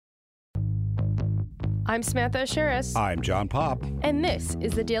I'm Samantha Asheris. I'm John Pop. And this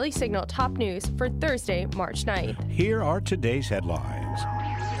is the Daily Signal top news for Thursday, March 9th. Here are today's headlines.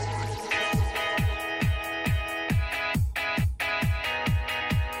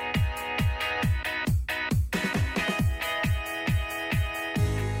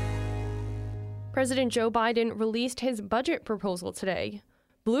 President Joe Biden released his budget proposal today.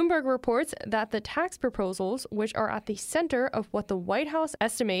 Bloomberg reports that the tax proposals, which are at the center of what the White House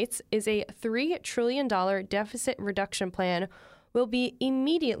estimates is a $3 trillion deficit reduction plan, will be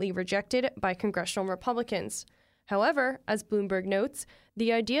immediately rejected by congressional Republicans. However, as Bloomberg notes,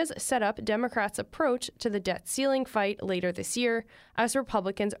 the ideas set up Democrats' approach to the debt ceiling fight later this year, as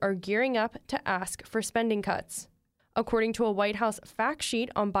Republicans are gearing up to ask for spending cuts. According to a White House fact sheet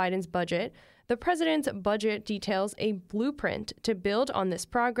on Biden's budget, the president's budget details a blueprint to build on this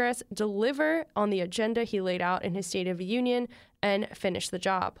progress, deliver on the agenda he laid out in his State of the Union, and finish the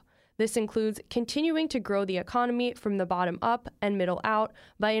job. This includes continuing to grow the economy from the bottom up and middle out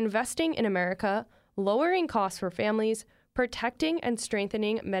by investing in America, lowering costs for families, protecting and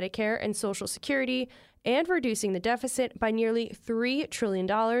strengthening Medicare and Social Security, and reducing the deficit by nearly $3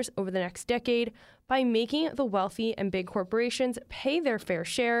 trillion over the next decade by making the wealthy and big corporations pay their fair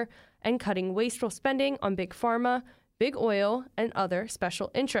share and cutting wasteful spending on big pharma, big oil, and other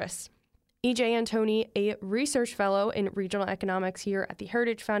special interests. E.J. Antoni, a research fellow in regional economics here at the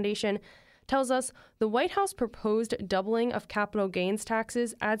Heritage Foundation, tells us the White House proposed doubling of capital gains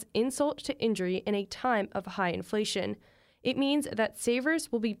taxes adds insult to injury in a time of high inflation. It means that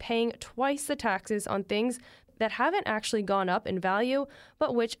savers will be paying twice the taxes on things that haven't actually gone up in value,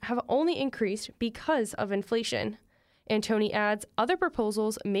 but which have only increased because of inflation. Antoni adds, other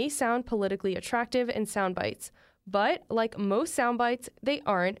proposals may sound politically attractive in sound bites, but like most sound bites, they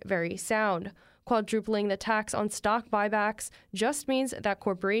aren't very sound. Quadrupling the tax on stock buybacks just means that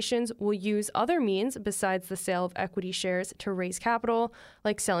corporations will use other means besides the sale of equity shares to raise capital,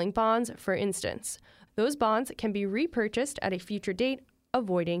 like selling bonds, for instance. Those bonds can be repurchased at a future date,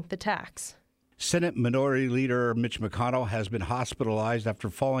 avoiding the tax. Senate Minority Leader Mitch McConnell has been hospitalized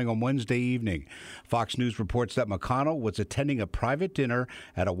after falling on Wednesday evening. Fox News reports that McConnell was attending a private dinner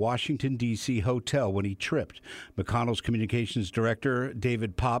at a Washington, D.C. hotel when he tripped. McConnell's communications director,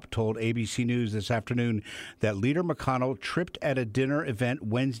 David Popp, told ABC News this afternoon that Leader McConnell tripped at a dinner event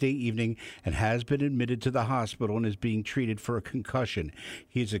Wednesday evening and has been admitted to the hospital and is being treated for a concussion.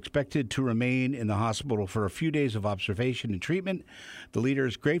 He is expected to remain in the hospital for a few days of observation and treatment. The leader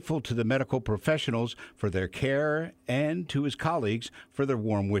is grateful to the medical professionals for their care and to his colleagues for their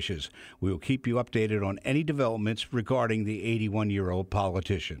warm wishes. We will keep you updated on any developments regarding the 81-year-old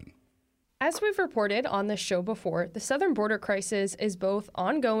politician. As we've reported on this show before, the southern border crisis is both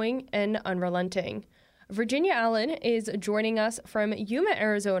ongoing and unrelenting. Virginia Allen is joining us from Yuma,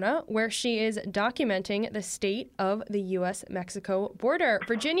 Arizona, where she is documenting the state of the U.S.-Mexico border.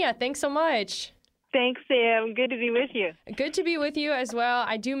 Virginia, thanks so much. Thanks, Sam. Good to be with you. Good to be with you as well.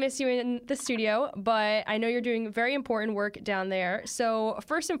 I do miss you in the studio, but I know you're doing very important work down there. So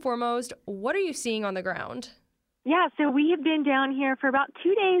first and foremost, what are you seeing on the ground? Yeah, so we have been down here for about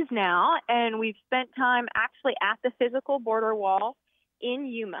 2 days now, and we've spent time actually at the physical border wall in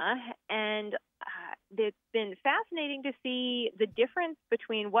Yuma, and it's been fascinating to see the difference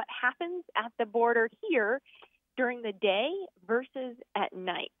between what happens at the border here during the day versus at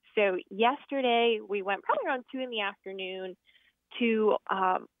night. So yesterday, we went probably around 2 in the afternoon to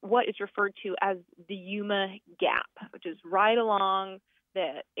what is referred to as the Yuma Gap, which is right along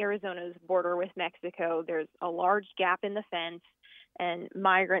the Arizona's border with Mexico. There's a large gap in the fence, and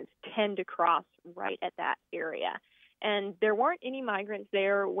migrants tend to cross right at that area. And there weren't any migrants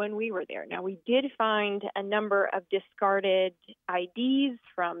there when we were there. Now, we did find a number of discarded IDs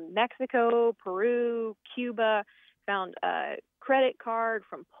from Mexico, Peru, Cuba, found a credit card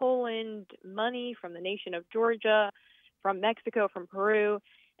from Poland, money from the nation of Georgia, from Mexico, from Peru.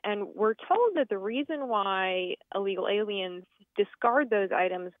 And we're told that the reason why illegal aliens discard those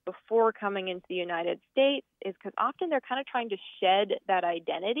items before coming into the United States is because often they're kind of trying to shed that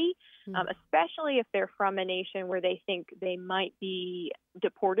identity, especially if they're from a nation where they think they might be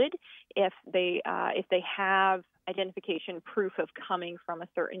deported if they have identification proof of coming from a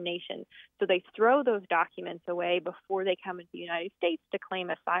certain nation. So they throw those documents away before they come into the United States to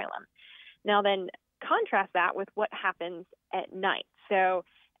claim asylum. Now then, contrast that with what happens at night. So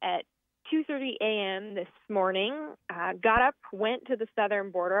at 2:30 a.m. this morning, got up, went to the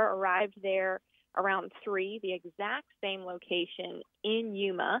southern border, arrived there around 3, the exact same location in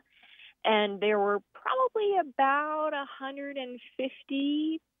Yuma, and there were probably about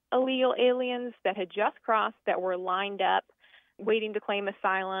 150 illegal aliens that had just crossed that were lined up, waiting to claim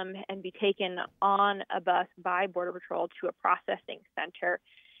asylum and be taken on a bus by Border Patrol to a processing center.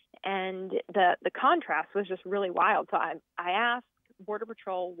 And the contrast was just really wild. So I asked Border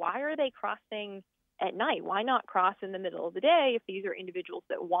Patrol, why are they crossing at night? Why not cross in the middle of the day if these are individuals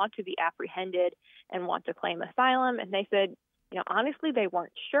that want to be apprehended and want to claim asylum? And they said, honestly, they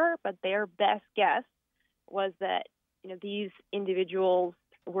weren't sure, but their best guess was that, these individuals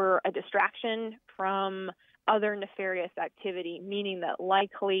were a distraction from other nefarious activity, meaning that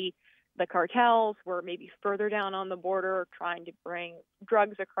likely the cartels were maybe further down on the border trying to bring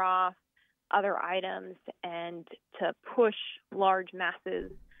drugs across, other items, and to push large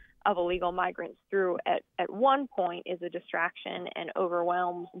masses of illegal migrants through at one point is a distraction and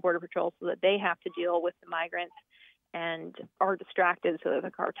overwhelms Border Patrol so that they have to deal with the migrants and are distracted so that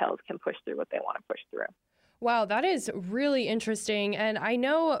the cartels can push through what they want to push through. Wow, that is really interesting. And I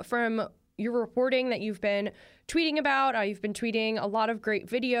know from your reporting that you've been tweeting about, you've been tweeting a lot of great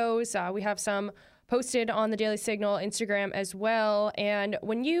videos. We have some posted on the Daily Signal Instagram as well. And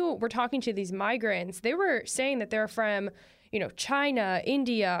when you were talking to these migrants, they were saying that they're from, China,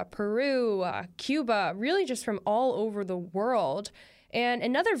 India, Peru, Cuba, really just from all over the world. And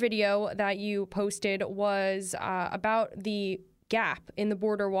another video that you posted was about the gap in the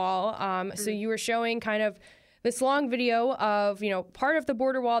border wall. So you were showing kind of this long video of, part of the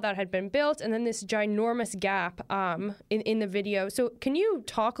border wall that had been built and then this ginormous gap in the video. So can you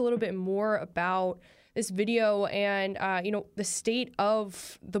talk a little bit more about this video and, the state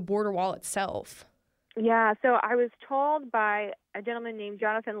of the border wall itself? Yeah, so I was told by a gentleman named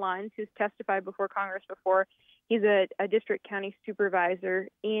Jonathan Lyons, who's testified before Congress before. He's a district county supervisor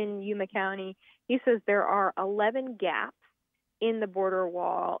in Yuma County. He says there are 11 gaps in the border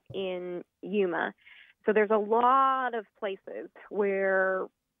wall in Yuma. So there's a lot of places where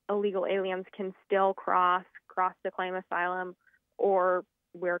illegal aliens can still cross to claim asylum, or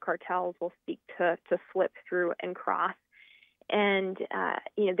where cartels will seek to slip through and cross. And,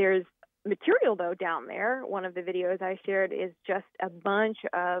 there's material, though, down there. One of the videos I shared is just a bunch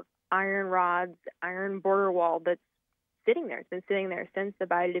of iron rods, iron border wall that's sitting there. It's been sitting there since the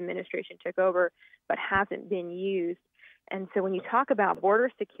Biden administration took over, but hasn't been used. And so when you talk about border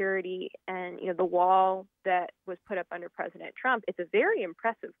security and, the wall that was put up under President Trump, it's a very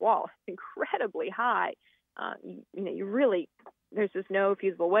impressive wall. It's incredibly high. You really, there's just no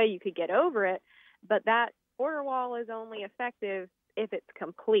feasible way you could get over it. But that border wall is only effective if it's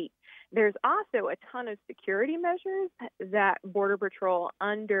complete. There's also a ton of security measures that Border Patrol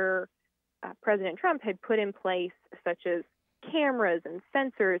under President Trump had put in place, such as cameras and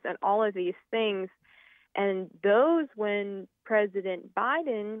sensors and all of these things. And those, when President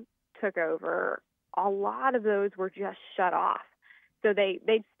Biden took over, a lot of those were just shut off. So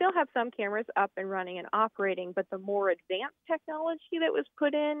they'd still have some cameras up and running and operating, but the more advanced technology that was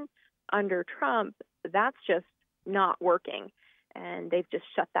put in under Trump, that's just not working. And they've just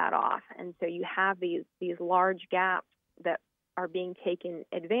shut that off. And so you have these large gaps that are being taken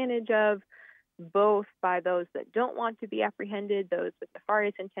advantage of, both by those that don't want to be apprehended, those with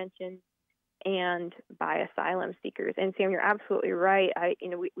nefarious intentions, and by asylum seekers. And Sam, you're absolutely right.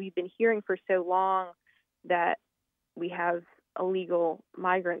 We've been hearing for so long that we have illegal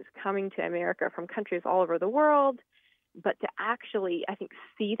migrants coming to America from countries all over the world, but to actually, I think,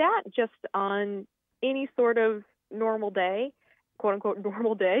 see that just on any sort of normal day, quote unquote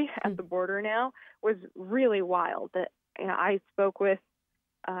normal day at the border now, was really wild. That I spoke with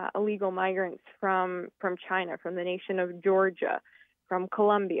illegal migrants from China, from the nation of Georgia, from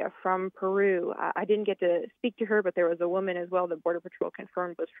Colombia, from Peru. I didn't get to speak to her, but there was a woman as well that Border Patrol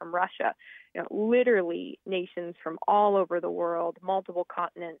confirmed was from Russia. Literally nations from all over the world, multiple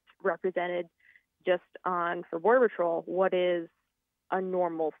continents represented just for Border Patrol what is a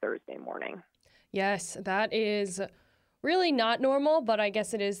normal Thursday morning. Yes, that is really not normal, but I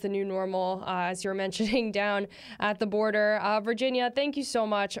guess it is the new normal, as you're mentioning down at the border. Virginia, thank you so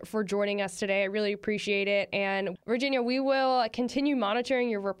much for joining us today. I really appreciate it. And Virginia, we will continue monitoring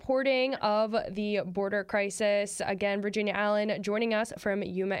your reporting of the border crisis. Again, Virginia Allen joining us from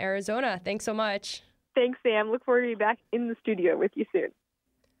Yuma, Arizona. Thanks so much. Thanks, Sam. Look forward to being back in the studio with you soon.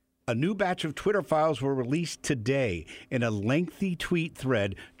 A new batch of Twitter files were released today. In a lengthy tweet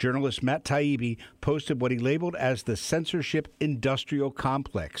thread, journalist Matt Taibbi posted what he labeled as the censorship industrial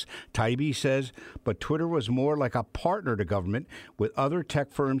complex. Taibbi says, but Twitter was more like a partner to government. With other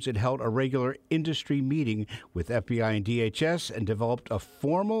tech firms, it held a regular industry meeting with FBI and DHS and developed a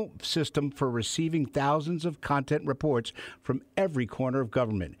formal system for receiving thousands of content reports from every corner of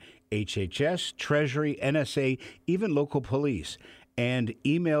government. HHS, Treasury, NSA, even local police. And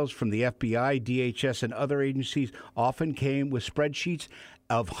emails from the FBI, DHS, and other agencies often came with spreadsheets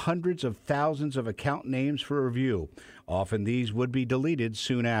of hundreds of thousands of account names for review. Often these would be deleted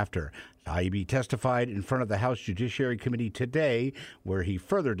soon after. Taibbi testified in front of the House Judiciary Committee today, where he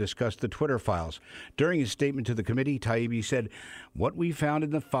further discussed the Twitter files. During his statement to the committee, Taibbi said, "What we found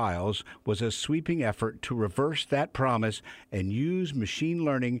in the files was a sweeping effort to reverse that promise and use machine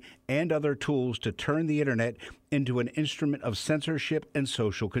learning and other tools to turn the Internet into an instrument of censorship and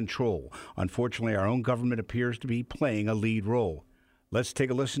social control. Unfortunately, our own government appears to be playing a lead role." Let's take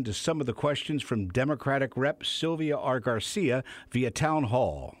a listen to some of the questions from Democratic Rep. Sylvia R. Garcia via Town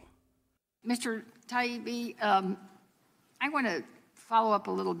Hall. Mr. Taibbi, I want to follow up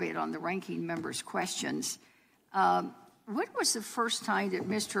a little bit on the ranking member's questions. When was the first time that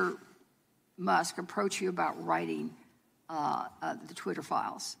Mr. Musk approached you about writing the Twitter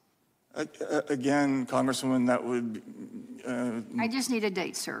files? Again, Congresswoman, that would... I just need a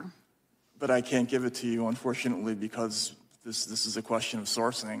date, sir. But I can't give it to you, unfortunately, because this is a question of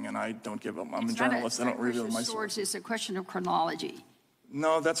sourcing, and I don't give up. I'm a journalist. I don't reveal my sources. It's a question of chronology.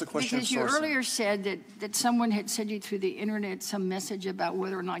 No, that's a question of sourcing. Because you earlier said that someone had sent you through the internet some message about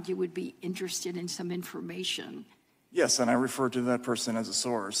whether or not you would be interested in some information. Yes, and I referred to that person as a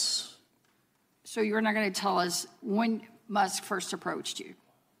source. So you're not going to tell us when Musk first approached you?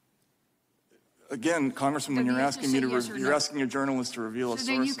 Again, Congresswoman, you're asking me to you're asking a journalist to reveal a source.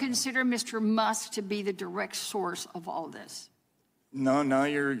 So then you consider Mr. Musk to be the direct source of all this? No, now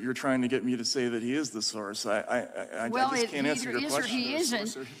you're trying to get me to say that he is the source. I just can't answer your question. Well, either is or he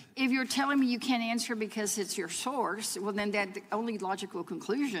isn't. If you're telling me you can't answer because it's your source, well, then the only logical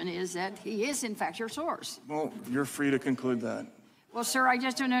conclusion is that he is, in fact, your source. Well, you're free to conclude that. Well, sir, I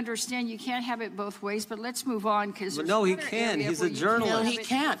just don't understand. You can't have it both ways, but let's move on because no, he can. He's a journalist. No, he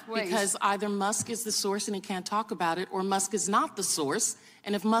can't because either Musk is the source and he can't talk about it, or Musk is not the source.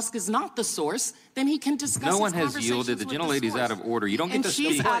 And if Musk is not the source, then he can discuss. No one has yielded. The gentlelady's out of order. You don't get to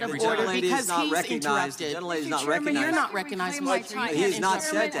speak. She's out of order because he's interrupted. The gentlelady's not recognized. You're not recognized. He has not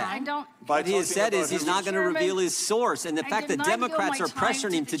said that. What he has said is he's not going to reveal his source, and the fact that Democrats are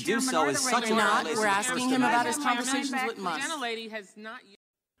pressuring him to do so is such a violation. We're asking him about his conversations with Musk.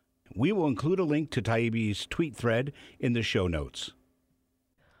 We will include a link to Taibbi's tweet thread in the show notes.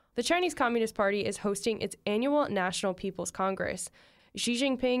 The Chinese Communist Party is hosting its annual National People's Congress. Xi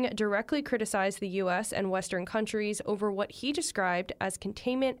Jinping directly criticized the U.S. and Western countries over what he described as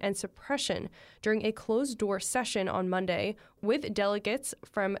containment and suppression during a closed-door session on Monday with delegates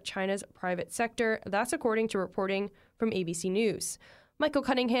from China's private sector. That's according to reporting from ABC News. Michael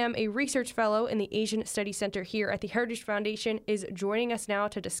Cunningham, a research fellow in the Asian Studies Center here at the Heritage Foundation, is joining us now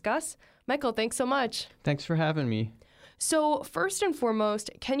to discuss. Michael, thanks so much. Thanks for having me. So first and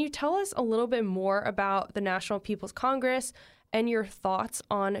foremost, can you tell us a little bit more about the National People's Congress and your thoughts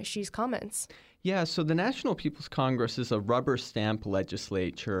on Xi's comments? Yeah, so the National People's Congress is a rubber stamp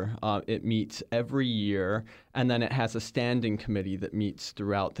legislature. It meets every year, and then it has a standing committee that meets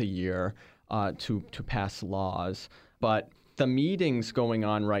throughout the year to pass laws. But the meetings going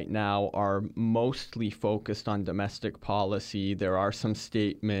on right now are mostly focused on domestic policy. There are some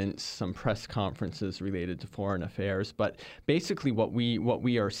statements, some press conferences related to foreign affairs. But basically what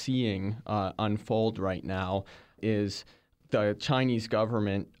we are seeing unfold right now is the Chinese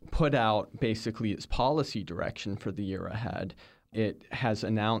government put out basically its policy direction for the year ahead. It has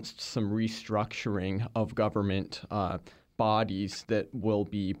announced some restructuring of government bodies that will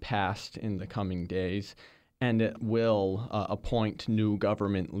be passed in the coming days, and it will appoint new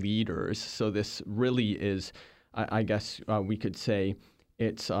government leaders. So this really is, I guess we could say,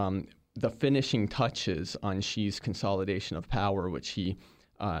 it's the finishing touches on Xi's consolidation of power, which he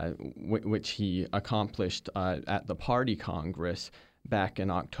accomplished at the Party Congress back in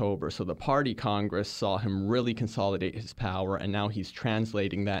October. So the Party Congress saw him really consolidate his power, and now he's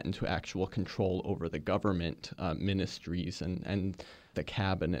translating that into actual control over the government ministries and the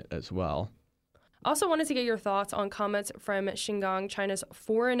cabinet as well. Also wanted to get your thoughts on comments from Xingang, China's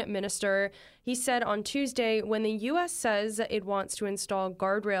foreign minister. He said on Tuesday, when the U.S. says it wants to install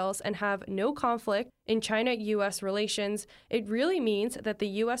guardrails and have no conflict in China-U.S. relations, it really means that the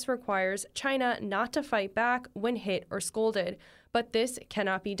U.S. requires China not to fight back when hit or scolded. But this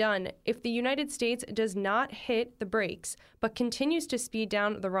cannot be done. If the United States does not hit the brakes, but continues to speed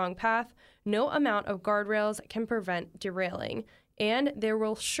down the wrong path, no amount of guardrails can prevent derailing. And there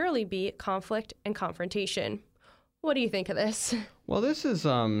will surely be conflict and confrontation. What do you think of this? Well, this is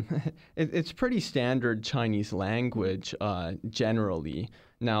it's pretty standard Chinese language generally.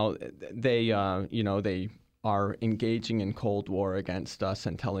 Now they are engaging in Cold War against us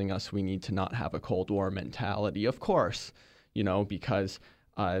and telling us we need to not have a Cold War mentality. Of course, because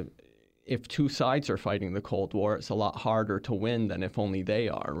if two sides are fighting the Cold War, it's a lot harder to win than if only they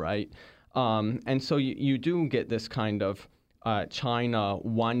are, right? And so you do get this kind of China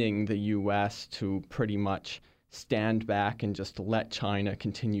wanting the U.S. to pretty much stand back and just let China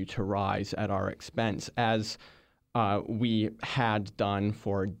continue to rise at our expense, as we had done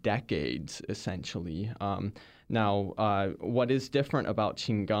for decades, essentially. Now, what is different about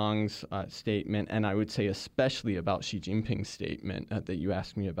Qin Gang's statement, and I would say especially about Xi Jinping's statement that you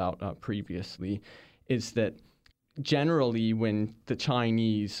asked me about previously, is that generally when the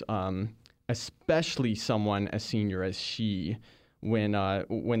Chinese, especially someone as senior as Xi,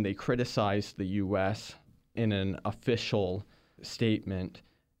 when they criticize the U.S. in an official statement,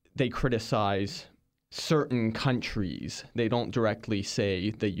 they criticize certain countries. They don't directly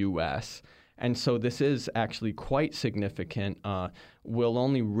say the U.S. And so this is actually quite significant. We'll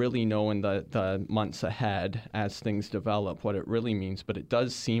only really know in the months ahead as things develop what it really means. But it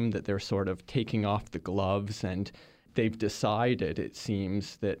does seem that they're sort of taking off the gloves, and they've decided, it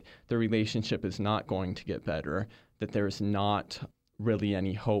seems, that the relationship is not going to get better, that there's not really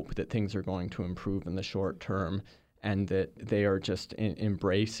any hope that things are going to improve in the short term, and that they are just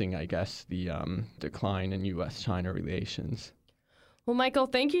embracing, I guess, the decline in U.S.-China relations. Well, Michael,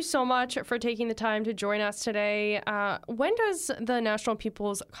 thank you so much for taking the time to join us today. When does the National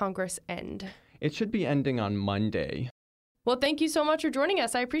People's Congress end? It should be ending on Monday. Well, thank you so much for joining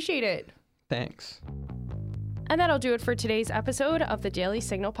us. I appreciate it. Thanks. And that'll do it for today's episode of the Daily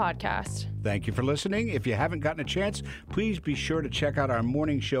Signal podcast. Thank you for listening. If you haven't gotten a chance, please be sure to check out our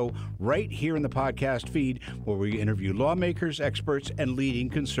morning show right here in the podcast feed, where we interview lawmakers, experts, and leading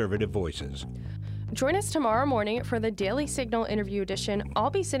conservative voices. Join us tomorrow morning for the Daily Signal interview edition. I'll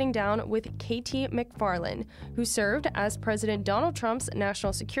be sitting down with K.T. McFarland, who served as President Donald Trump's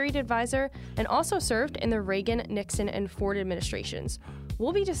national security advisor and also served in the Reagan, Nixon, and Ford administrations.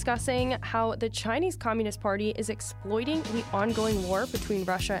 We'll be discussing how the Chinese Communist Party is exploiting the ongoing war between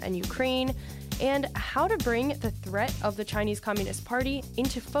Russia and Ukraine, and how to bring the threat of the Chinese Communist Party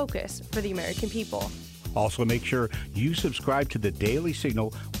into focus for the American people. Also, make sure you subscribe to the Daily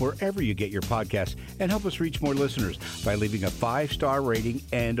Signal wherever you get your podcasts, and help us reach more listeners by leaving a 5-star rating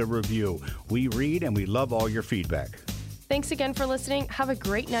and a review. We read and we love all your feedback. Thanks again for listening. Have a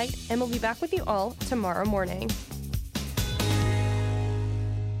great night, and we'll be back with you all tomorrow morning.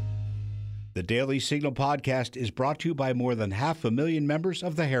 The Daily Signal podcast is brought to you by more than 500,000 members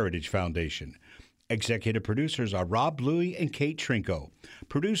of the Heritage Foundation. Executive producers are Rob Bluey and Kate Trinko.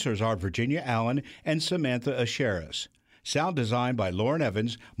 Producers are Virginia Allen and Samantha Asheris. Sound design by Lauren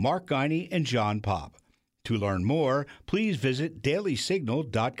Evans, Mark Guiney, and John Pop. To learn more, please visit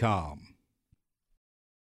dailysignal.com.